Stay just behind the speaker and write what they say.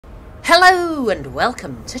Hello and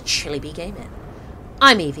welcome to Chili Bee Gaming.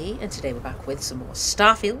 I'm Evie and today we're back with some more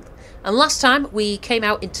Starfield. And last time we came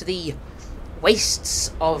out into the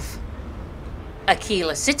wastes of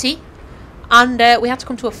Akila City and we had to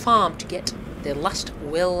come to a farm to get the last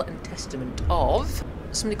will and testament of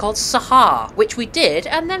somebody called Sahar, which we did,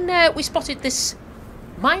 and then we spotted this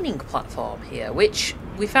mining platform here, which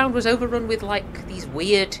we found was overrun with like these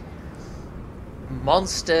weird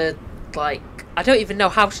monster, like, I don't even know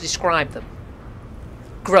how to describe them.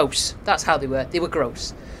 Gross. That's how they were. They were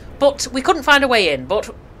gross. But we couldn't find a way in. But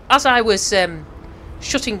as I was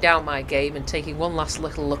shutting down my game and taking one last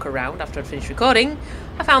little look around after I'd finished recording,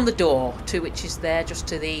 I found the door, to which is there just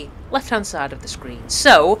to the left-hand side of the screen.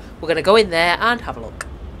 So we're going to go in there and have a look.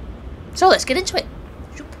 So let's get into it.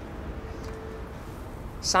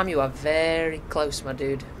 Sam, you are very close, my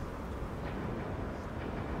dude.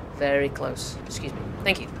 Very close. Excuse me.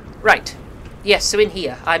 Thank you. Right. Yes, so in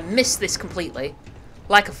here. I missed this completely.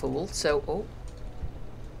 Like a fool. So, oh.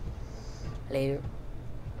 Hello.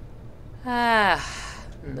 Ah.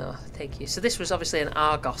 No, thank you. So this was obviously an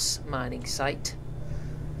Argos mining site.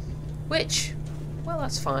 Which, well,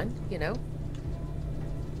 that's fine, you know.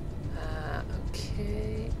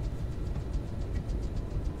 Okay.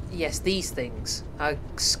 Yes, these things. I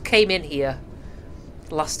came in here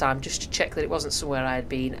last time just to check that it wasn't somewhere I had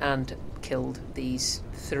been and killed these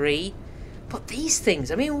three. But these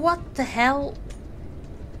things, I mean, what the hell?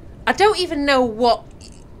 I don't even know what...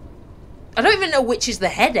 I don't even know which is the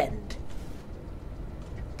head end.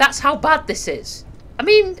 That's how bad this is. I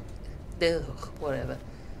mean... Ugh, whatever.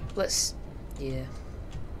 Let's... Yeah.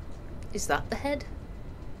 Is that the head?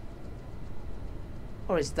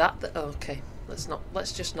 Or is that the... Oh, okay.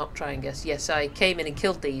 Let's just not try and guess. Yes, I came in and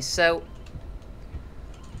killed these, so...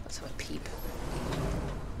 Let's have a peep.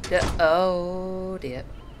 Yeah. Oh, dear.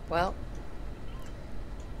 Well...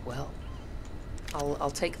 Well, I'll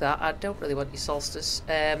take that. I don't really want your solstice.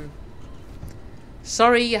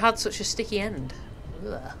 Sorry you had such a sticky end.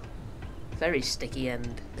 Ugh. Very sticky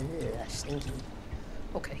end. Ugh, stinky.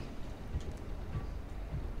 Okay.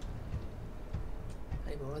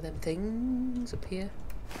 Any more of them things up here?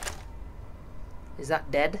 Is that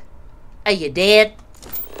dead? Are you dead?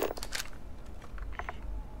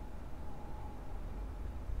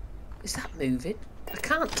 Is that moving? I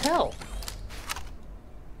can't tell.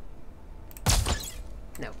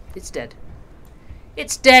 No, it's dead.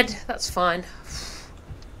 It's dead. That's fine.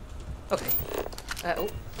 Okay. Oh.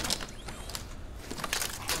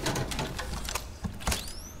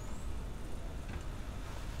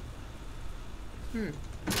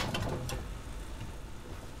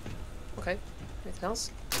 Okay. Anything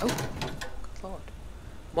else? Oh. Good Lord.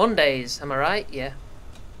 Mondays, am I right? Yeah.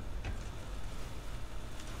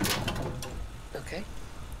 Okay.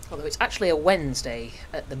 Although it's actually a Wednesday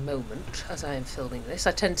at the moment, as I am filming this.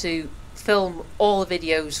 I tend to film all the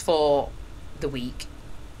videos for the week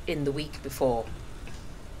in the week before.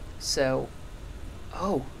 So,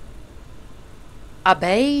 oh.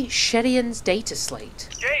 Abe Sherian's data slate.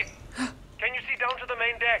 James, can you see down to the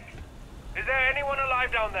main deck? Is there anyone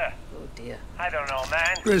alive down there? Oh dear. I don't know,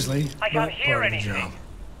 man. Grizzly, I can't hear anything. job.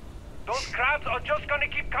 Those crabs are just gonna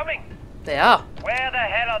keep coming. They are. Where the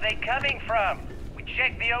hell are they coming from? We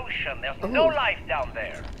checked the ocean. There's no life down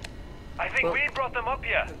there. I think we brought them up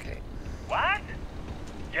here. Okay. What?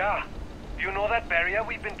 Yeah. You know that barrier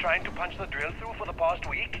we've been trying to punch the drill through for the past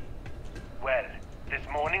week? Well, this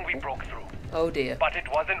morning we broke through. Oh dear. But it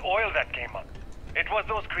wasn't oil that came up. It was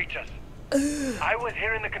those creatures. I was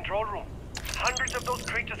here in the control room. Hundreds of those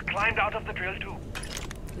creatures climbed out of the drill tube.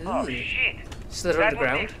 Oh shit. So they're That was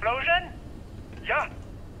underground. the explosion? Yeah.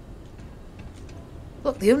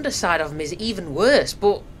 Look, the underside of them is even worse,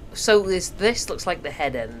 but so this looks like the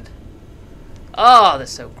head end. Oh, they're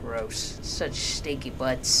so gross. Such stinky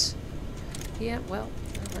butts. Yeah, well,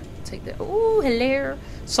 I'll take that. Oh, hello.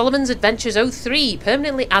 Solomon's Adventures 03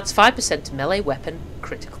 permanently adds 5% to melee weapon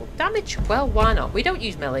critical damage. Well, why not? We don't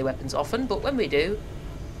use melee weapons often, but when we do,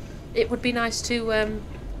 it would be nice to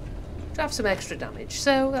have some extra damage.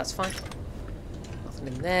 So that's fine. Nothing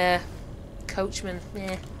in there. Coachman,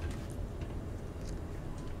 eh.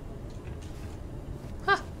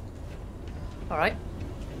 Huh. Alright.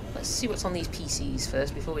 Let's see what's on these PCs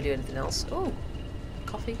first before we do anything else. Oh,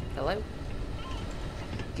 coffee. Hello.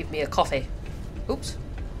 Give me a coffee. Oops.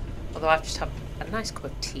 Although I've just had a nice cup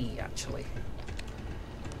of tea, actually.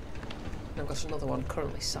 And I've got another one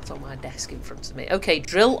currently sat on my desk in front of me. Okay,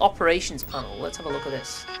 drill operations panel. Let's have a look at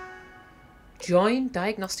this. Join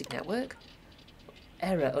diagnostic network.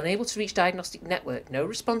 Error. Unable to reach diagnostic network. No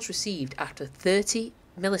response received after 30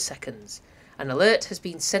 milliseconds. An alert has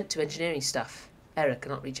been sent to engineering staff. Error,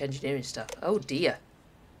 cannot reach engineering staff. Oh dear.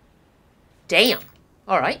 Damn.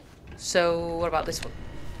 Alright. So, what about this one?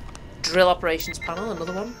 Drill operations panel,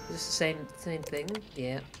 another one. Is this the same thing?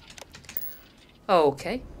 Yeah.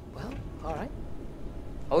 Okay. Well, alright.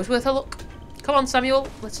 Always worth a look. Come on, Samuel.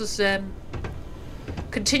 Let's just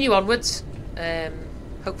continue onwards.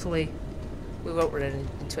 Hopefully we won't run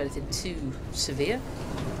into anything too severe.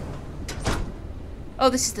 Oh,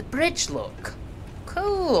 this is the bridge, look.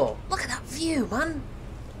 Cool. Look at that view, man.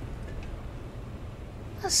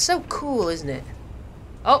 That's so cool, isn't it?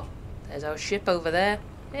 Oh, there's our ship over there.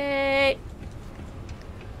 Hey.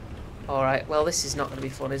 Alright, well, this is not going to be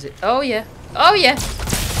fun, is it? Oh, yeah. Oh, yeah.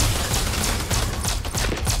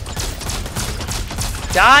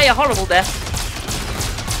 Die a horrible death.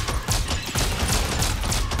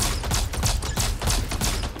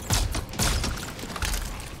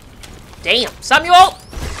 Damn, Samuel!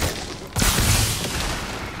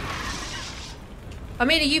 I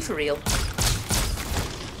mean, are you for real?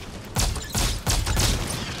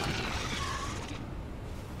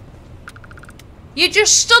 You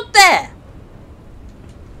just stood there!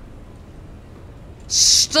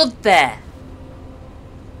 Stood there!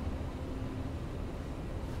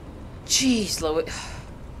 Jeez, Louis.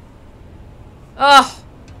 Oh,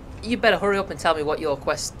 you better hurry up and tell me what your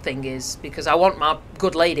quest thing is, because I want my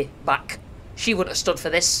good lady back. She wouldn't have stood for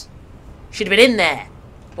this. She'd have been in there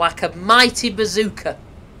like a mighty bazooka.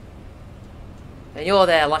 And you're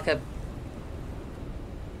there like a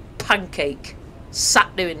pancake,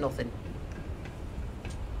 sat doing nothing.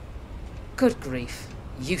 Good grief.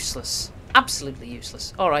 Useless. Absolutely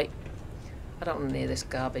useless. Alright. I don't want to hear this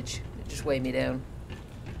garbage. It just weigh me down.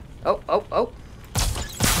 Oh, oh, oh.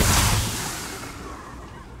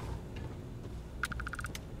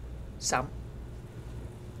 Sam.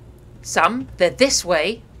 Sam, they're this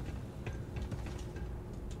way.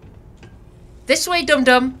 This way,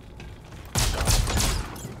 dum-dum.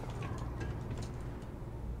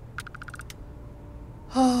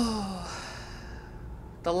 Oh.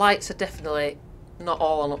 The lights are definitely not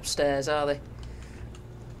all on upstairs, are they?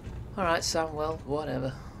 Alright, Sam, well,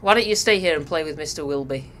 whatever. Why don't you stay here and play with Mr.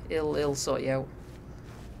 Wilby? He'll sort you out.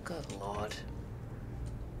 Good lord.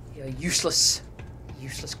 You're useless.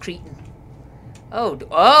 Useless cretin.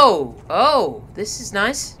 Oh, this is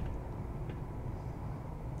nice.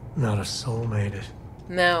 Not a soul made it.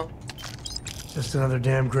 No. Just another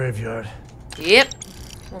damn graveyard. Yep.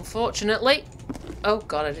 Unfortunately. Oh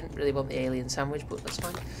god, I didn't really want the alien sandwich, but that's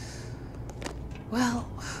fine.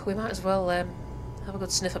 Well, we might as well have a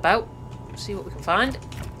good sniff about. See what we can find,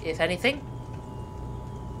 if anything.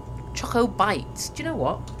 Choco bites. Do you know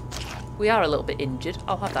what? We are a little bit injured.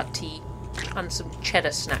 I'll have that tea and some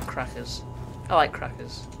cheddar snack crackers. I like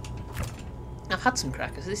crackers. I've had some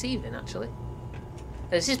crackers this evening, actually.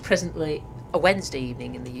 This is presently a Wednesday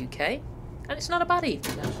evening in the UK, and it's not a bad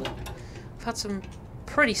evening, actually. I've had some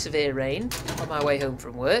pretty severe rain on my way home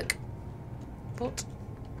from work, but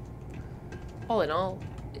all in all,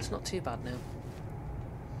 it's not too bad now.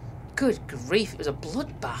 Good grief, it was a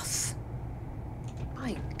bloodbath.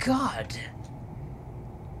 My god.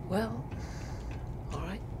 Well,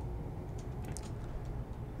 alright.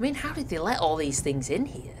 I mean, how did they let all these things in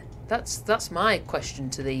here? That's my question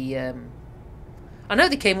to the... I know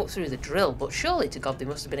they came up through the drill, but surely to God they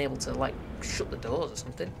must have been able to, like, shut the doors or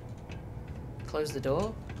something. Close the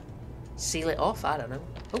door. Seal it off, I don't know.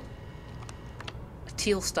 Oh. A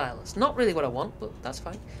teal stylus. Not really what I want, but that's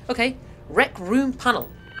fine. Okay, rec room panel.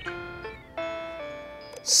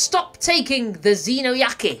 Stop taking the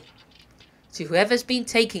Xenoyaki! To whoever's been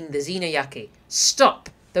taking the Xenoyaki, stop!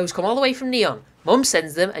 Those come all the way from Neon. Mum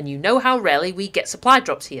sends them, and you know how rarely we get supply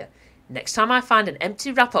drops here. Next time I find an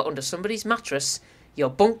empty wrapper under somebody's mattress, your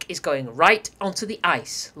bunk is going right onto the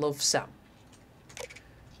ice. Love, Sam.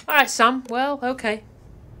 Alright, Sam. Well, okay.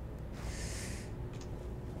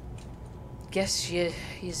 Guess your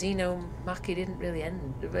Xenomaki didn't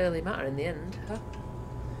really matter in the end, huh?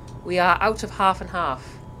 We are out of half and half.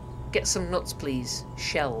 Get some nuts, please.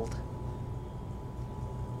 Shelled.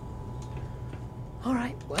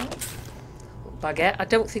 Alright, well. Baguette. I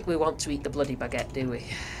don't think we want to eat the bloody baguette, do we?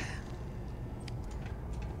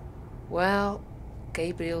 Well,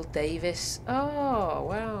 Gabriel Davis. Oh,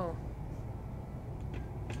 wow.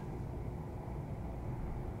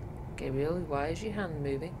 Gabriel, why is your hand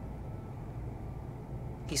moving?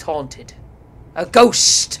 He's haunted. A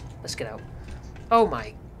ghost! Let's get out. Oh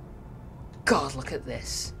my god, look at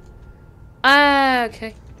this. Ah,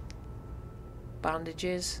 okay.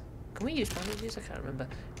 Bandages. Can we use bandages? I can't remember.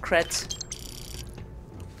 Creds.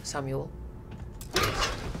 Samuel.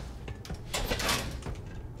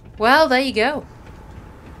 Well, there you go.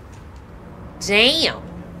 Damn.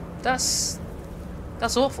 That's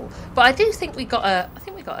awful. But I do think we got I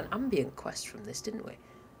think we got an ambient quest from this, didn't we?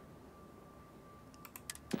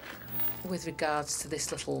 With regards to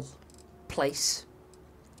this little place.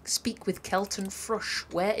 Speak with Kelton Frush.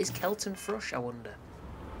 Where is Kelton Frush, I wonder?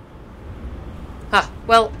 Ah,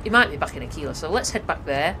 well, he might be back in Akila, so let's head back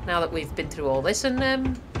there now that we've been through all this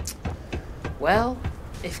and, well,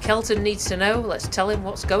 if Kelton needs to know, let's tell him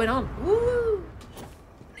what's going on. Woo!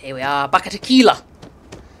 Here we are, back at Akila.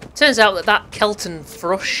 Turns out that Kelton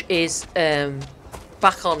Frush is,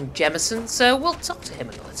 back on Jemison, so we'll talk to him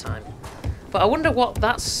another time. But I wonder what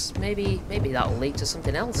that's, maybe that'll lead to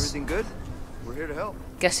something else. Everything good? We're here to help.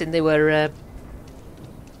 Guessing they were,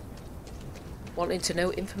 wanting to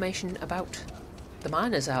know information about the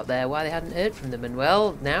miners out there, why they hadn't heard from them, and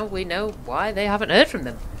well, now we know why they haven't heard from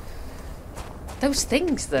them. Those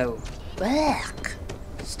things, though. Ugh.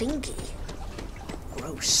 Stinky.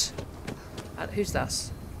 Gross. Who's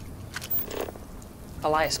that?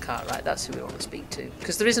 Elias Cartwright, that's who we want to speak to.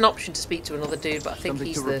 Because there is an option to speak to another dude, but I think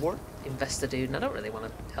he's the investor dude, and I don't really want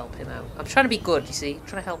to help him out. I'm trying to be good, you see? I'm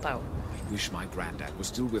trying to help out. I wish my granddad was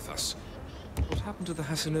still with us. What happened to the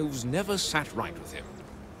Hassanovs never sat right with him.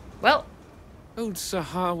 Well, Old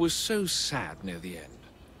Sahar was so sad near the end.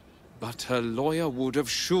 But her lawyer would have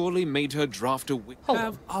surely made her draft a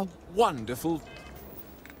have a wonderful...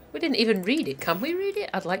 We didn't even read it. Can we read it?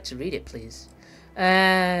 I'd like to read it, please.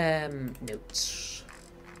 Notes.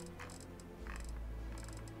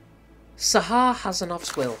 Sahar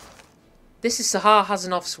Hassanov's will. This is Sahar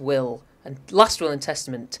Hassanov's will, and last will and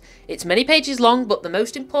testament. It's many pages long, but the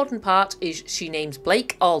most important part is she names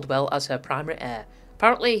Blake Aldwell as her primary heir.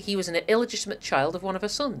 Apparently, he was an illegitimate child of one of her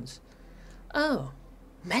sons. Oh,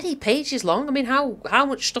 many pages long? I mean, how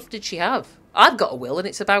much stuff did she have? I've got a will, and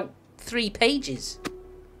it's about 3 pages.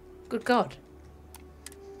 Good God.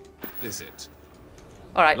 Visit.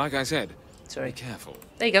 All right. Like I said, sorry. Be careful.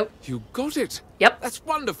 There you go. You got it. Yep. That's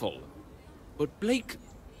wonderful. But Blake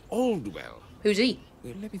Aldwell. Who's he?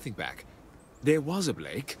 Let me think back. There was a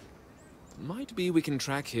Blake. Might be we can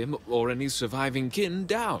track him or any surviving kin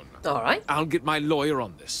down. All right. I'll get my lawyer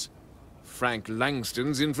on this. Frank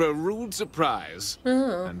Langston's in for a rude surprise.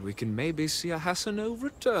 And we can maybe see a Hassanov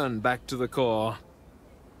return back to the core.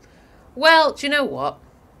 Well, do you know what?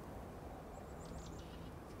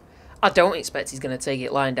 I don't expect he's going to take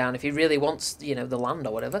it lying down if he really wants, you know, the land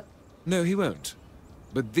or whatever. No, he won't.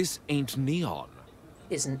 But this ain't Neon.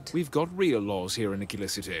 Isn't. We've got real laws here in Akila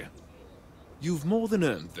City. You've more than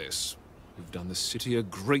earned this. You've done the city a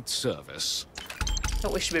great service.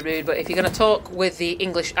 Not wish to be rude, but if you're going to talk with the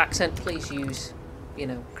English accent, please use, you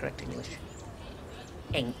know, correct English.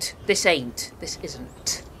 Ain't. This ain't. This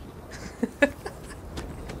isn't.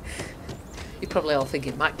 You're probably all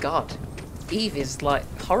thinking, my God, Eve is, like,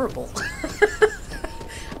 horrible.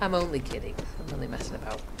 I'm only kidding. I'm only messing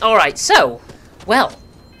about. Alright, so, well,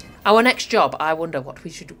 our next job, I wonder what we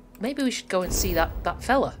should... Maybe we should go and see that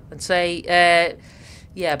fella and say,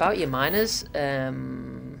 yeah, about your miners,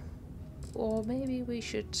 or maybe we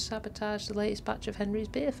should sabotage the latest batch of Henry's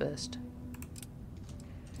beer first.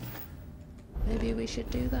 Maybe we should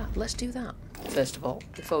do that. Let's do that, first of all,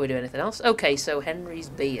 before we do anything else. Okay, so Henry's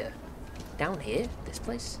beer. Down here? This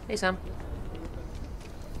place? Hey, Sam.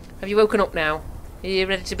 Have you woken up now? Are you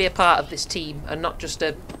ready to be a part of this team and not just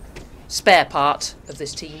a spare part of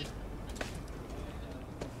this team?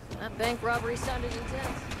 That bank robbery sounded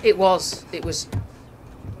intense. It was. It was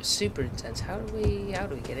super intense. How do we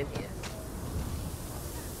get in here?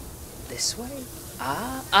 This way?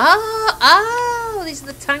 Oh, these are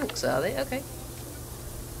the tanks, are they? Okay.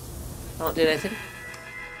 I'm not doing anything.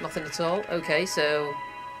 Nothing at all. Okay, so...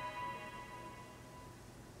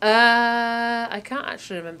 I can't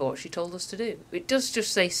actually remember what she told us to do. It does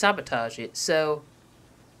just say sabotage it, so...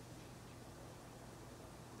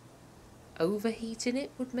 Overheating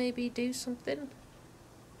it would maybe do something?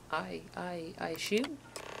 I assume?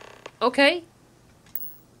 Okay.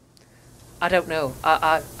 I don't know.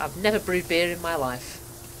 I've never brewed beer in my life,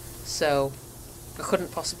 so I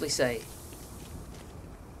couldn't possibly say.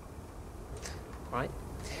 Right.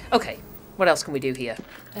 Okay. What else can we do here?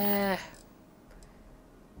 A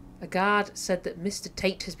guard said that Mr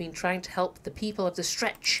Tate has been trying to help the people of the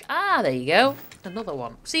stretch. Ah, there you go. Another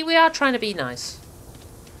one. See, we are trying to be nice.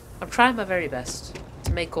 I'm trying my very best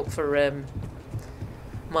to make up for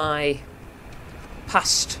my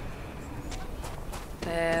past...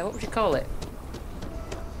 what would you call it?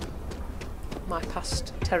 My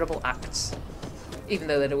past terrible acts. Even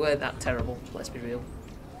though they weren't that terrible, let's be real.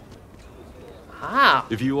 Ah!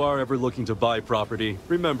 If you are ever looking to buy property,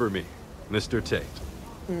 remember me, Mr. Tate.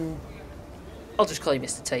 I'll just call you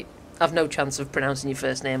Mr Tate. I've no chance of pronouncing your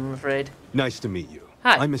first name, I'm afraid. Nice to meet you.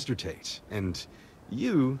 Hi. I'm Mr. Tate, and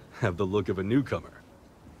you have the look of a newcomer.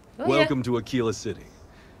 Oh, Welcome to Akila City.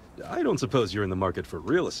 I don't suppose you're in the market for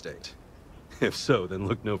real estate. If so, then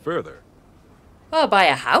look no further. Oh, buy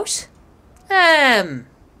a house? Yeah,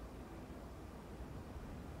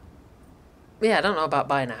 I don't know about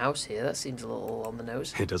buying a house here. That seems a little on the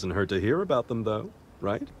nose. It doesn't hurt to hear about them, though,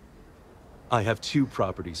 right? I have 2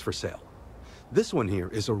 properties for sale. This one here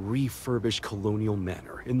is a refurbished colonial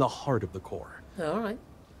manor in the heart of the core. Alright.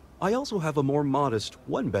 I also have a more modest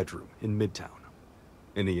 1-bedroom in Midtown.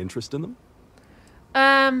 Any interest in them?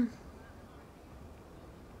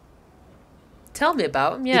 Tell me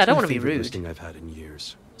about them. Yeah, I don't want to be It's my favorite rude. listing I've had in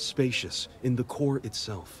years. Spacious in the core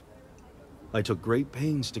itself. I took great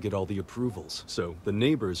pains to get all the approvals, so the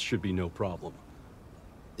neighbors should be no problem.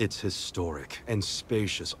 It's historic and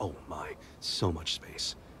spacious. Oh my, so much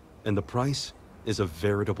space. And the price is a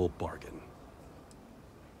veritable bargain.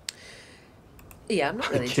 Yeah, I'm not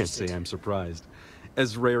really I can't interested. say I'm surprised.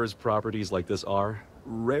 As rare as properties like this are,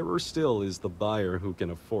 rarer still is the buyer who can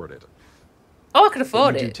afford it. Oh, I can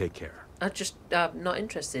afford You do it. take care. I'm just not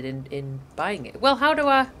interested in buying it. Well, how do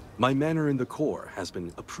I... My manor in the core has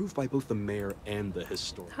been approved by both the mayor and the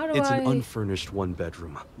historian. How do It's an I- unfurnished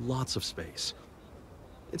 1-bedroom, lots of space.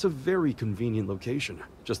 It's a very convenient location,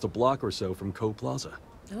 just a block or so from Co Plaza.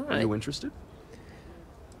 All Are right. you interested?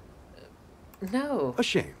 No. A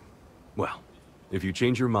shame. Well, if you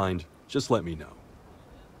change your mind, just let me know.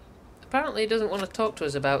 Apparently he doesn't want to talk to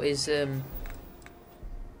us about his,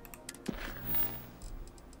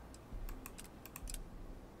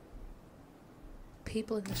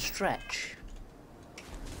 people in the stretch.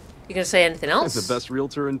 You gonna say anything I'm else? the best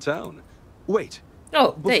realtor in town. Wait,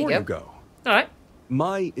 Oh, there before you you go. go, Alright.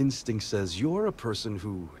 my instinct says you're a person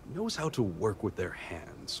who knows how to work with their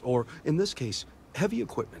hands, or in this case, heavy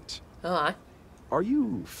equipment. Oh, aye. Are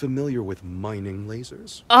you familiar with mining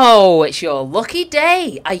lasers? Oh, it's your lucky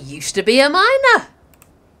day. I used to be a miner.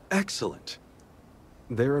 Excellent.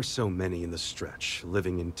 There are so many in the stretch,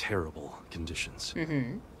 living in terrible conditions.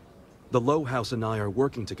 Mm-hmm. The Low House and I are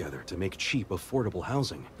working together to make cheap, affordable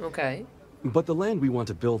housing. Okay. But the land we want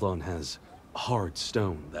to build on has hard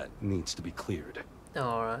stone that needs to be cleared.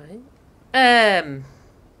 Alright.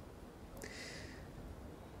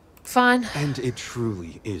 Fine. And it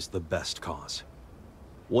truly is the best cause.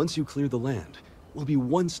 Once you clear the land, we'll be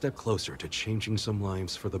one step closer to changing some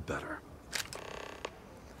lives for the better.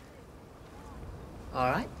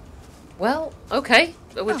 Alright. Well, okay.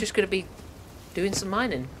 But we're just going to be doing some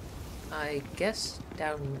mining. I guess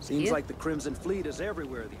down Seems here. like the Crimson Fleet is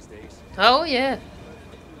everywhere these days. Oh, yeah.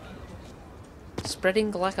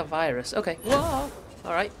 Spreading like a virus. Okay. Whoa.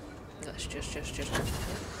 Alright. Let's just. Yeah.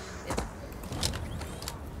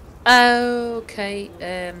 Okay.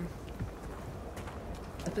 I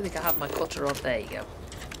don't think I have my cutter on. There you go.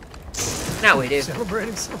 Now we do.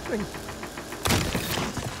 Celebrating something?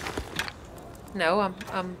 No,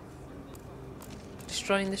 I'm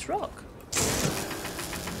destroying this rock.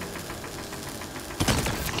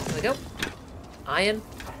 There we go. Iron.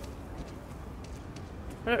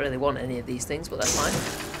 I don't really want any of these things, but that's fine.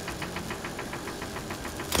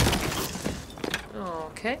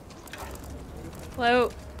 Okay.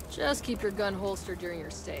 Hello. Just keep your gun holstered during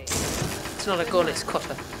your stay. It's not a gun, it's a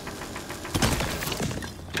cutter.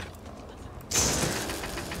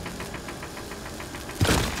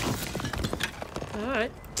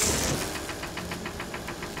 Alright.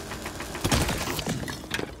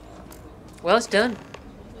 Well, it's done.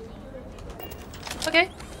 Okay.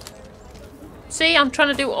 See, I'm trying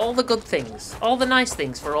to do all the good things, all the nice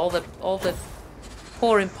things for all the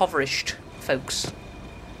poor, impoverished folks.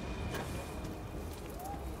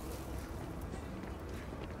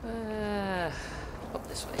 Up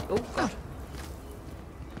this way. Oh God.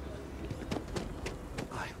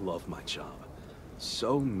 I love my job.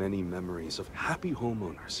 So many memories of happy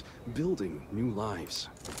homeowners, building new lives.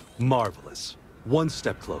 Marvelous. One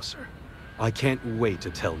step closer. I can't wait to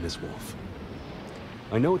tell Ms. Wolf.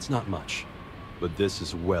 I know it's not much, but this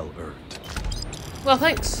is well earned. Well,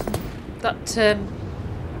 thanks. That's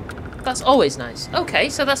always nice. Okay,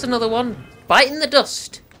 so that's another one biting the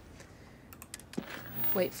dust.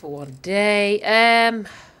 Wait for one day.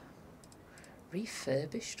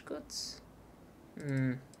 Refurbished goods.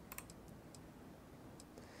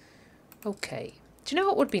 Okay. Do you know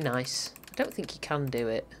what would be nice? I don't think you can do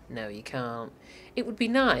it. No, you can't. It would be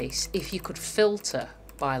nice if you could filter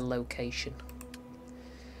by location.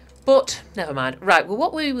 But, never mind. Right, well,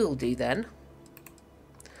 what we will do then...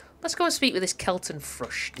 Let's go and speak with this Kelton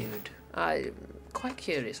Frush dude. quite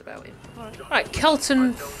curious about him. Right,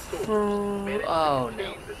 Kelton. Oh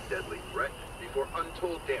no.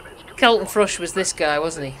 Kelton Thrush was this guy,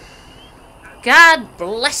 wasn't he? God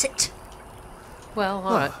bless it. Well,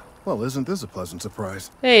 alright. Well, isn't this a pleasant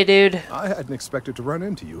surprise? Hey, dude. I hadn't expected to run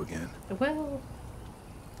into you again. Well,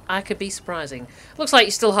 I could be surprising. Looks like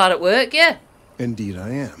you're still hard at work, yeah? Indeed I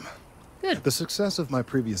am. Good. The success of my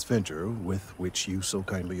previous venture, with which you so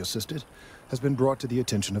kindly assisted, has been brought to the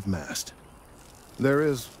attention of Mast. There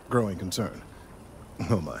is growing concern.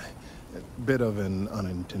 Oh my. A bit of an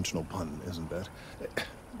unintentional pun, isn't that?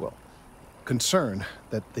 Well, concern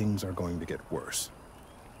that things are going to get worse.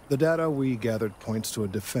 The data we gathered points to a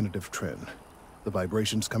definitive trend. The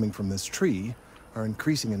vibrations coming from this tree are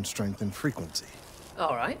increasing in strength and frequency.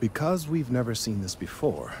 All right. Because we've never seen this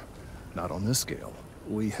before, not on this scale,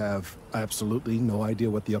 we have absolutely no idea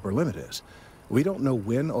what the upper limit is. We don't know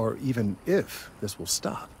when or even if this will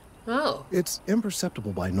stop. Oh. It's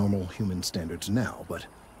imperceptible by normal human standards now, but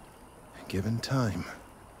given time.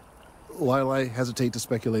 While I hesitate to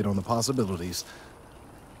speculate on the possibilities,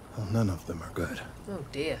 well, none of them are good. Oh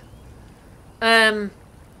dear.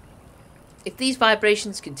 If these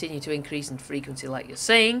vibrations continue to increase in frequency like you're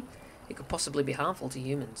saying, it could possibly be harmful to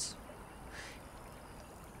humans.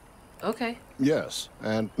 Okay. Yes,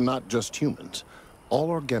 and not just humans. All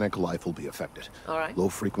organic life will be affected. All right.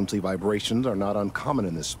 Low-frequency vibrations are not uncommon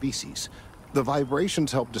in this species. The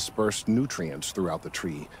vibrations help disperse nutrients throughout the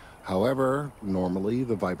tree. However, normally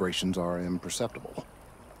the vibrations are imperceptible.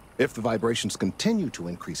 If the vibrations continue to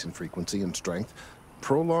increase in frequency and strength,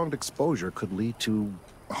 prolonged exposure could lead to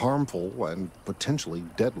harmful and potentially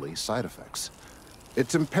deadly side effects.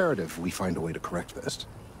 It's imperative we find a way to correct this.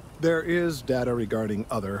 There is data regarding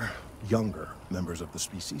other, younger members of the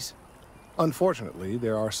species. Unfortunately,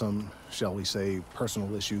 there are some, shall we say,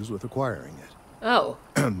 personal issues with acquiring it. Oh.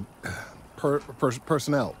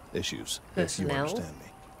 Personnel issues, if you Personnel? understand me.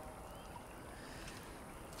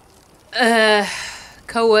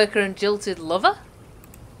 Co-worker and jilted lover?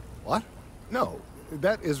 What? No,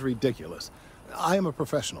 that is ridiculous. I am a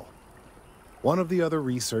professional. One of the other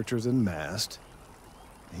researchers in MAST,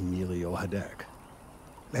 Emilio Hadek,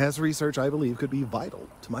 has research I believe could be vital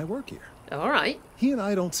to my work here. All right. He and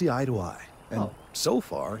I don't see eye to eye, and so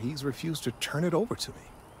far he's refused to turn it over to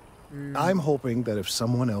me. I'm hoping that if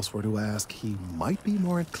someone else were to ask, he might be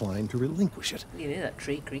more inclined to relinquish it. You hear that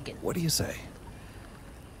tree creaking? What do you say?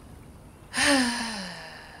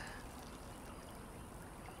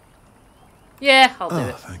 Yeah, I'll do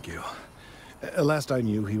it. Thank you. Last I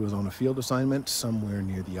knew, he was on a field assignment somewhere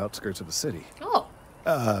near the outskirts of the city. Oh.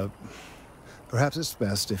 Perhaps it's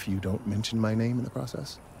best if you don't mention my name in the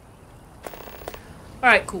process.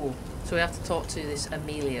 Alright, cool. So we have to talk to this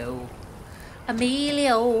Emilio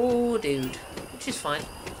dude, which is fine.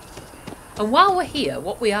 And while we're here,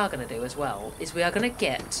 what we are going to do as well is we are going to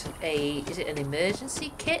get is it an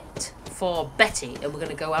emergency kit for Betty, and we're going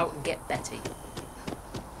to go out and get Betty.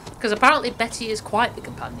 Because apparently Betty is quite the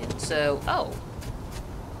companion, so,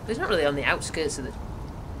 he's not really on the outskirts of the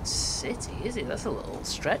city, is he? That's a little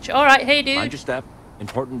stretch. Alright, hey dude. Mind your step.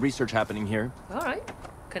 Important research happening here. Alright.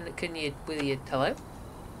 Will you, hello?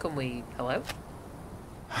 Can we, hello?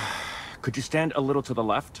 Could you stand a little to the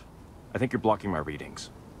left? I think you're blocking my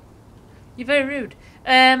readings. You're very rude.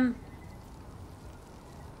 Yeah.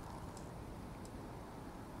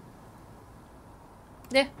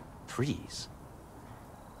 Trees?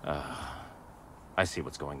 I see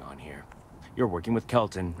what's going on here. You're working with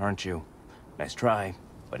Kelton, aren't you? Nice try,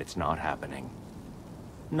 but it's not happening.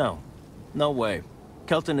 No. No way.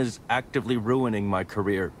 Kelton is actively ruining my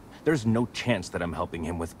career. There's no chance that I'm helping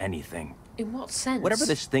him with anything. In what sense? Whatever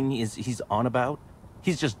this thing is he's on about,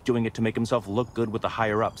 he's just doing it to make himself look good with the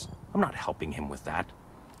higher-ups. I'm not helping him with that.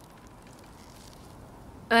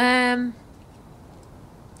 I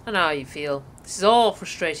know how you feel. This is all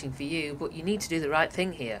frustrating for you, but you need to do the right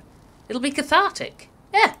thing here. It'll be cathartic.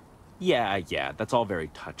 Yeah. Yeah, that's all very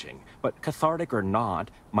touching. But cathartic or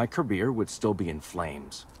not, my career would still be in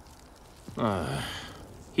flames.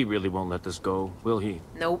 He really won't let this go, will he?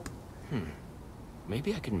 Nope.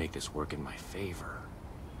 Maybe I can make this work in my favor.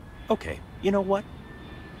 Okay, you know what?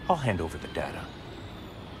 I'll hand over the data.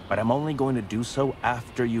 But I'm only going to do so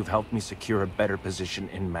after you've helped me secure a better position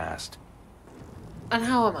in MAST. And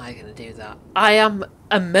how am I going to do that? I am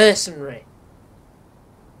a mercenary.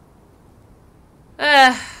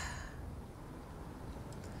 What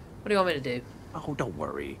do you want me to do? Oh, don't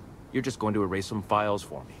worry. You're just going to erase some files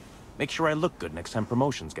for me. Make sure I look good next time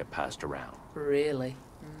promotions get passed around. Really?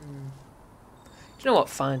 Do you know what?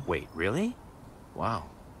 Fine. Wait, really? Wow.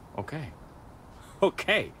 Okay.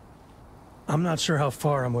 Okay. I'm not sure how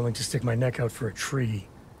far I'm willing to stick my neck out for a tree.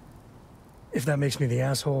 If that makes me the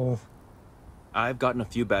asshole... I've gotten a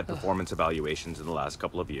few bad performance evaluations in the last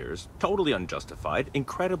couple of years. Totally unjustified,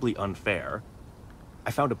 incredibly unfair.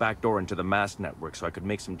 I found a backdoor into the mass network so I could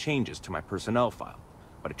make some changes to my personnel file.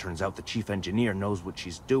 But it turns out the chief engineer knows what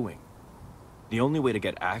she's doing. The only way to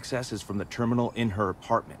get access is from the terminal in her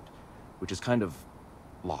apartment, which is kind of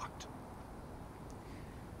locked.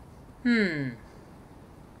 Dude,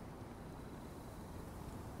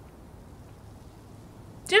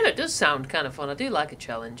 it does sound kind of fun. I do like a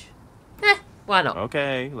challenge. Why not?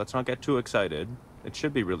 Okay, let's not get too excited. It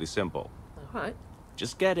should be really simple. Alright.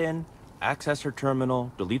 Just get in, access her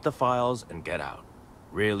terminal, delete the files, and get out.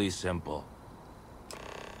 Really simple.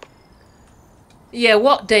 Yeah,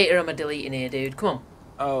 what data am I deleting here, dude? Come on.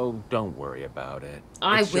 Oh, don't worry about it.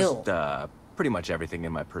 I It's will. Just, pretty much everything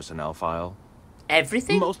in my personnel file.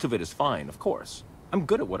 Everything? Most of it is fine, of course. I'm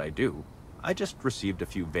good at what I do. I just received a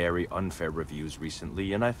few very unfair reviews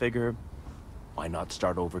recently, and I figure, why not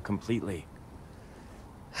start over completely?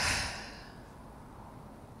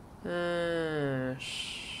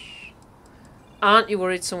 Aren't you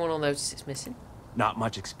worried someone will notice it's missing? Not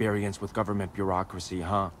much experience with government bureaucracy,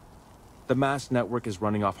 huh? The mass network is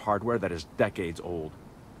running off hardware that is decades old.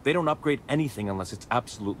 They don't upgrade anything unless it's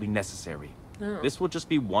absolutely necessary. Oh. This will just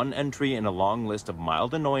be one entry in a long list of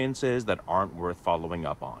mild annoyances that aren't worth following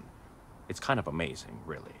up on. It's kind of amazing,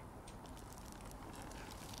 really.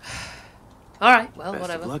 Alright, well, Best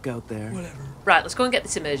whatever. of luck out there. Right, let's go and get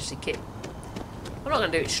this emergency kit. I'm not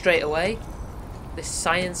going to do it straight away. This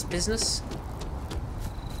science business.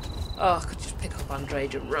 Oh, I could just pick up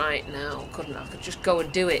Andreja right now, couldn't I? I could just go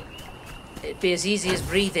and do it. It'd be as easy as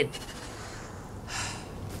breathing.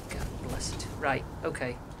 God bless it. Right,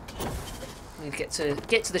 okay. We get to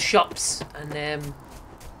the shops and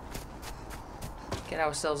get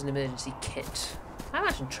ourselves an emergency kit. I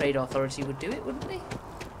imagine Trade Authority would do it, wouldn't they? Okay.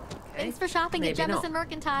 Thanks for shopping Maybe at Jemison not.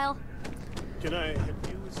 Mercantile. Can I help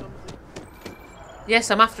you with something? Yes,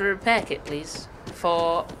 I'm after a repair kit, please.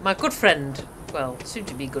 For my good friend, well,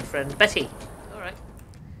 soon-to-be good friend, Betty. Alright.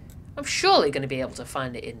 I'm surely going to be able to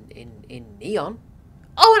find it in Neon.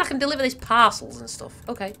 Oh, and I can deliver these parcels and stuff.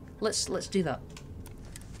 Okay, let's do that.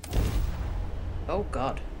 Oh,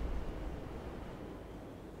 God.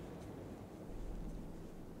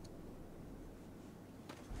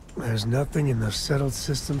 There's nothing in the settled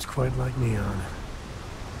systems quite like Neon.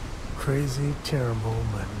 Crazy, terrible,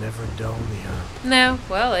 but never dull Neon. No,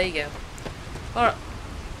 well, there you go. Alright.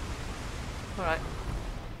 Alright.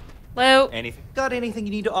 Hello? Anything? Got anything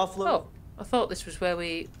you need to offload? Oh, I thought this was where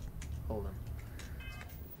we... Hold on.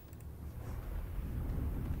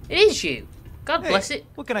 It is you. God bless it.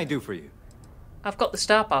 What can I do for you? I've got the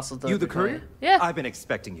Star Parcel delivered. You the courier? Yeah. I've been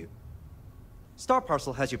expecting you. Star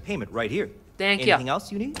Parcel has your payment right here. Thank you. Anything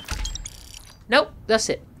else you need? Nope, that's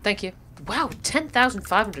it. Thank you. Wow,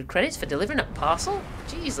 10,500 credits for delivering a parcel?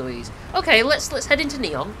 Jeez Louise. Okay, let's head into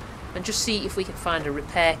Neon and just see if we can find a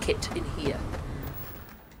repair kit in here.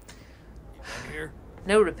 Here.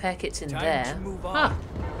 No repair kits in there. To move on. Ah.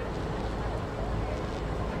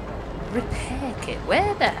 Repair kit.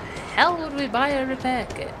 Where the hell would we buy a repair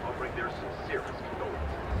kit?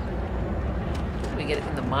 We get it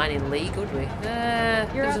from the mining league, would we?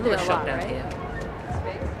 There's another shop down here.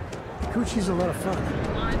 Coochie's a lot of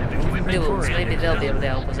fun. Mules, maybe they'll be able to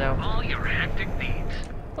help us out.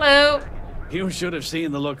 Hello. You should have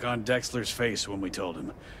seen the look on Dexler's face when we told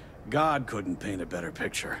him. God couldn't paint a better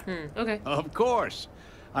picture. Okay. Of course.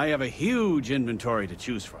 I have a huge inventory to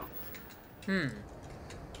choose from.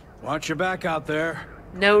 Watch your back out there.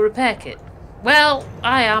 No repair kit. Well,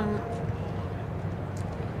 I am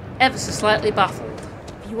ever so slightly baffled.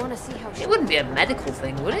 You want to see how It wouldn't be a medical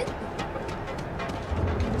thing, would it?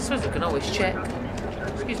 I suppose we can always check.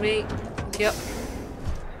 Excuse me. Yep.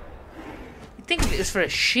 You'd think if it was for a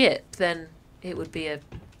ship, then it would be a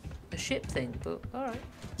ship thing, but alright.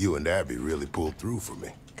 You and Abby really pulled through for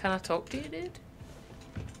me. Can I talk to you, dude?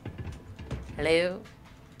 Hello?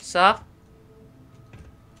 Sir?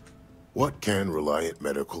 What can Reliant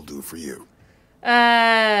Medical do for you?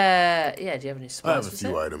 Yeah, do you have any supplies? I have a for few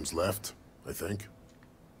sale? items left, I think.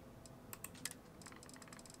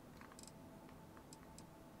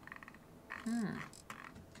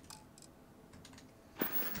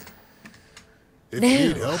 If you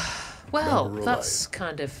need help, Well, remember that's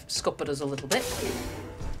kind of scuppered us a little bit.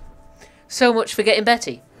 So much for getting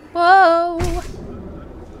Betty. Whoa!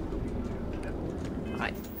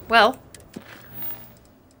 Right, well.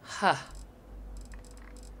 Huh.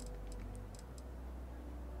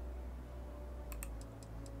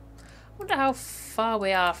 I wonder how far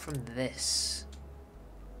we are from this.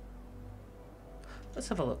 let's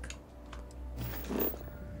have a look.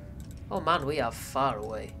 Oh man, we are far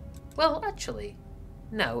away. Well, actually,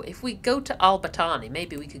 no. If we go to Albertani,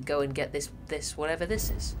 maybe we could go and get this whatever this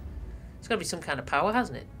is. It's got to be some kind of power,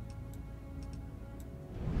 hasn't it?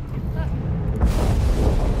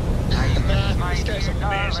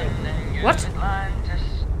 What?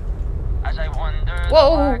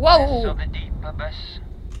 Whoa, whoa!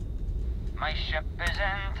 My ship is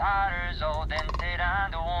in tatters, all dented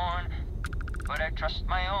and worn, but I trust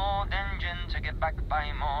my old engine to get back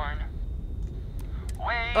by morn.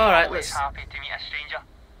 Alright, let's... happy to meet a stranger.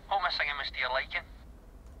 Hope my singing was to your liking.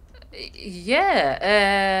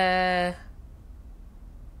 Yeah,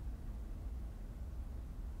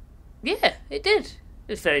 yeah, it did. It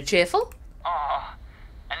was very cheerful. Oh,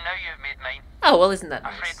 and now you've made mine. Oh, well, isn't that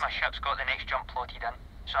nice? I'm afraid my ship's got the next jump plotted in,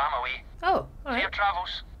 so I'm away. Oh, alright. See your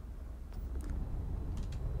travels.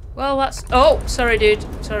 Well, that's... Oh, sorry, dude.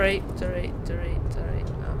 Sorry. Oh, no,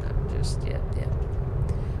 just... Yeah.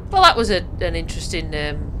 Well, that was an interesting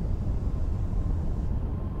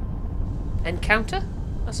encounter,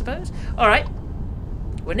 I suppose. Alright.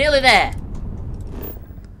 We're nearly there.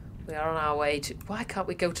 We are on our way to... Why can't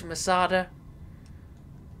we go to Masada?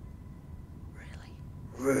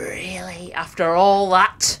 Really? After all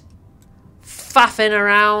that faffing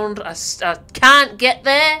around, I can't get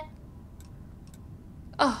there?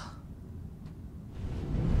 Oh.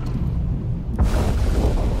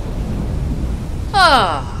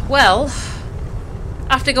 Ah, well,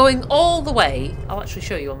 after going all the way, I'll actually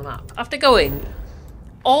show you on the map. After going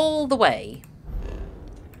all the way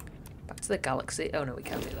back to the galaxy. Oh no, we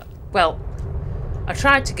can't do that. Well, I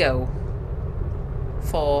tried to go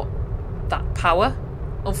for that power.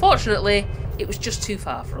 Unfortunately, it was just too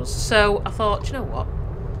far for us. So I thought, you know what?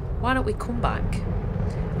 Why don't we come back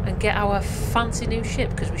and get our fancy new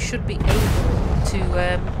ship, because we should be able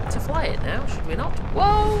to fly it now, should we not?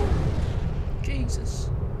 Whoa!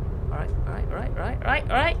 Jesus. Alright.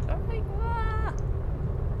 Ah.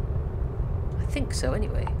 I think so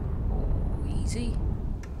anyway. Oh, easy.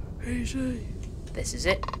 This is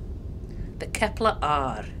it. The Kepler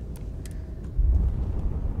R.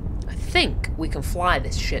 I think we can fly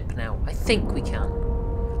this ship now. I think we can.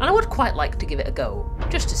 And I would quite like to give it a go,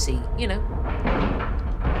 just to see, you know.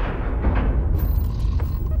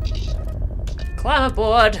 Climb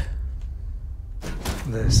aboard.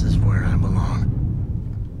 This is where I belong.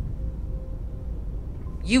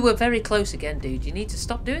 You were very close again, dude. You need to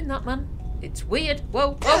stop doing that, man. It's weird.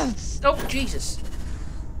 Whoa. Oh, Jesus.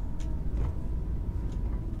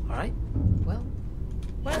 Alright. Well,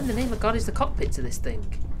 where in the name of God is the cockpit to this thing?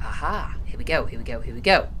 Aha. Here we go.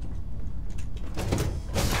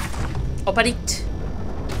 Oh, buddy.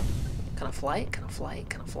 Can I fly it? Can I fly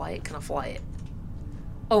it?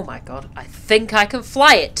 Oh my god. I think I can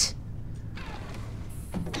fly it.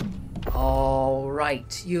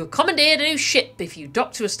 Alright. You have commandeered a new ship. If you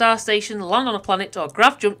dock to a star station, land on a planet, or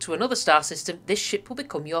grav jump to another star system, this ship will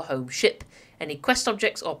become your home ship. Any quest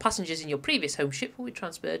objects or passengers in your previous home ship will be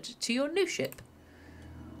transferred to your new ship.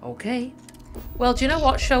 Okay. Well, do you know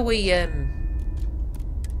what? Shall we,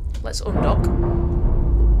 let's undock.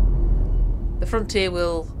 The Frontier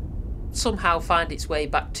will somehow find its way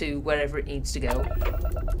back to wherever it needs to go.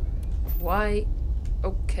 Why?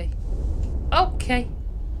 Okay.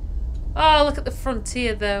 Oh, look at the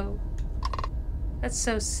Frontier, though. That's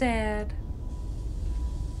so sad.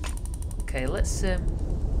 Okay, let's,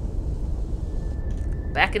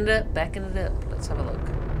 backing it up. Let's have a look.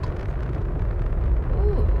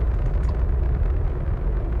 Ooh.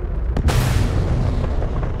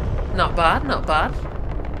 Not bad.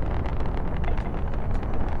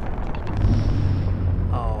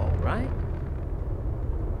 Alright.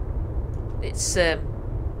 It's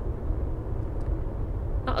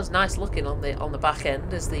not as nice looking on the back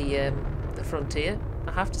end as the Frontier,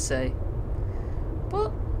 I have to say.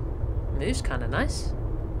 But moves kinda nice.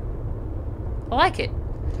 I like it.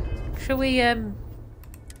 Shall we I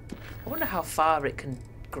wonder how far it can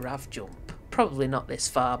grav jump. Probably not this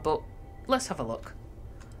far, but let's have a look.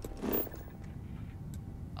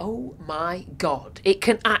 Oh my god, it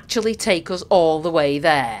can actually take us all the way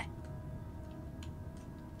there.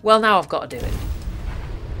 Well, now I've got to do it.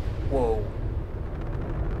 Whoa.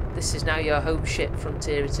 This is now your home ship,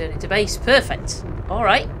 Frontier returning to base. Perfect.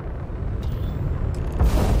 Alright.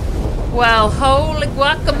 Well, holy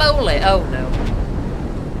guacamole. Oh no.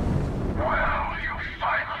 Well, you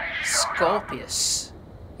finally Scorpius.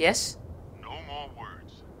 Yes? No more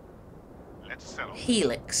words. Let's settle.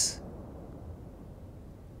 Helix.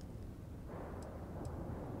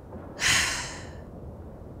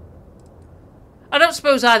 I don't don't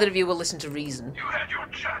suppose either of you will listen to reason. You had your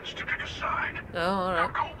chance to pick a side. Oh, alright.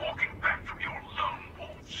 Now go walking back from your lone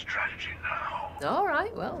wolf strategy now.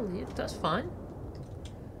 Alright, well, yeah, that's fine.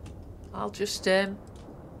 I'll just, yeah.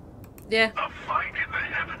 A fight in the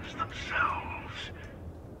heavens themselves.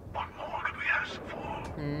 What more could we ask for?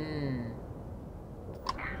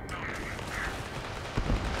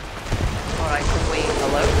 Alright, can we...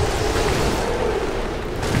 Hello?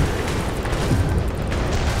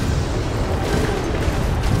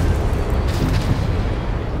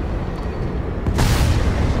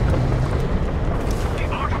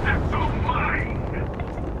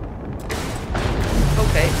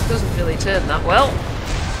 Okay, it doesn't really turn that well.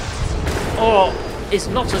 Or is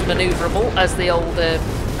not as manoeuvrable as the old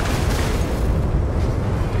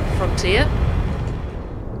Frontier.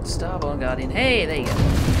 Starborn Guardian. Hey, there you go.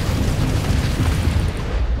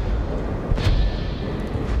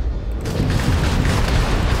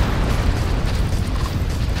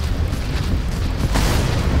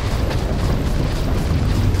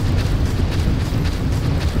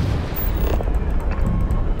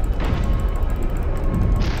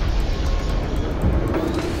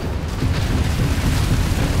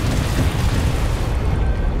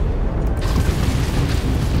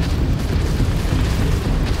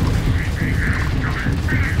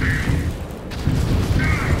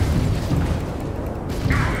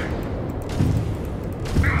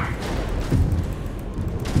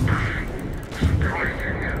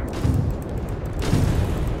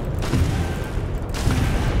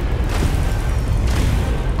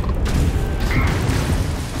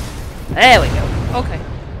 There we go. Okay.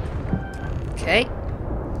 Okay.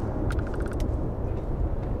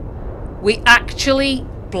 We actually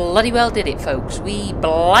bloody well did it, folks. We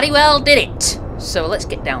bloody well did it. So let's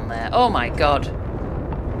get down there. Oh my god.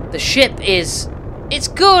 The ship is... It's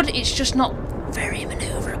good, it's just not very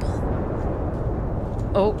maneuverable.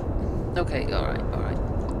 Oh. Okay, alright, alright.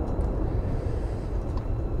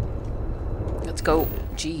 Let's go.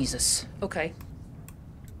 Jesus. Okay.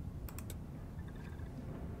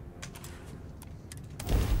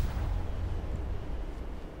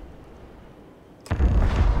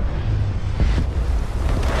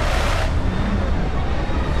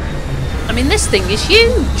 I mean, this thing is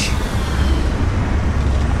huge!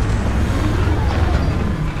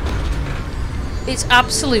 It's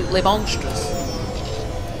absolutely monstrous.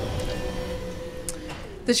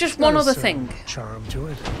 There's just one other thing. Charm to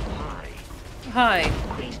it. Hi.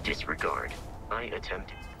 Please disregard. I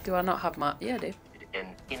attempted. Do I not have my... Yeah, I do.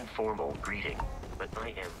 An informal greeting, but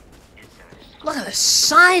I am dissatisfied. Look at the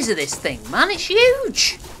size of this thing, man. It's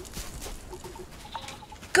huge!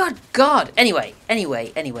 Good God. Anyway. I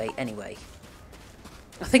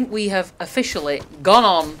think we have officially gone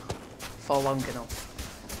on for long enough.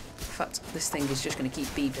 In fact, this thing is just going to keep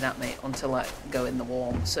beeping at me until I go in the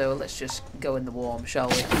warm. So let's just go in the warm, shall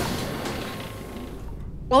we?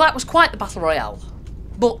 Well, that was quite the battle royale.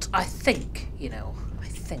 But I think, you know,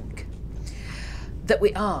 that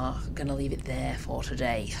we are going to leave it there for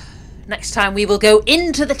today. Next time we will go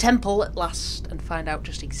into the temple at last and find out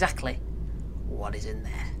just exactly what is in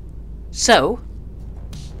there. So,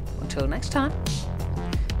 until next time,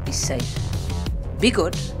 be safe, be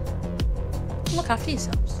good, and look after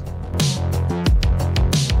yourselves.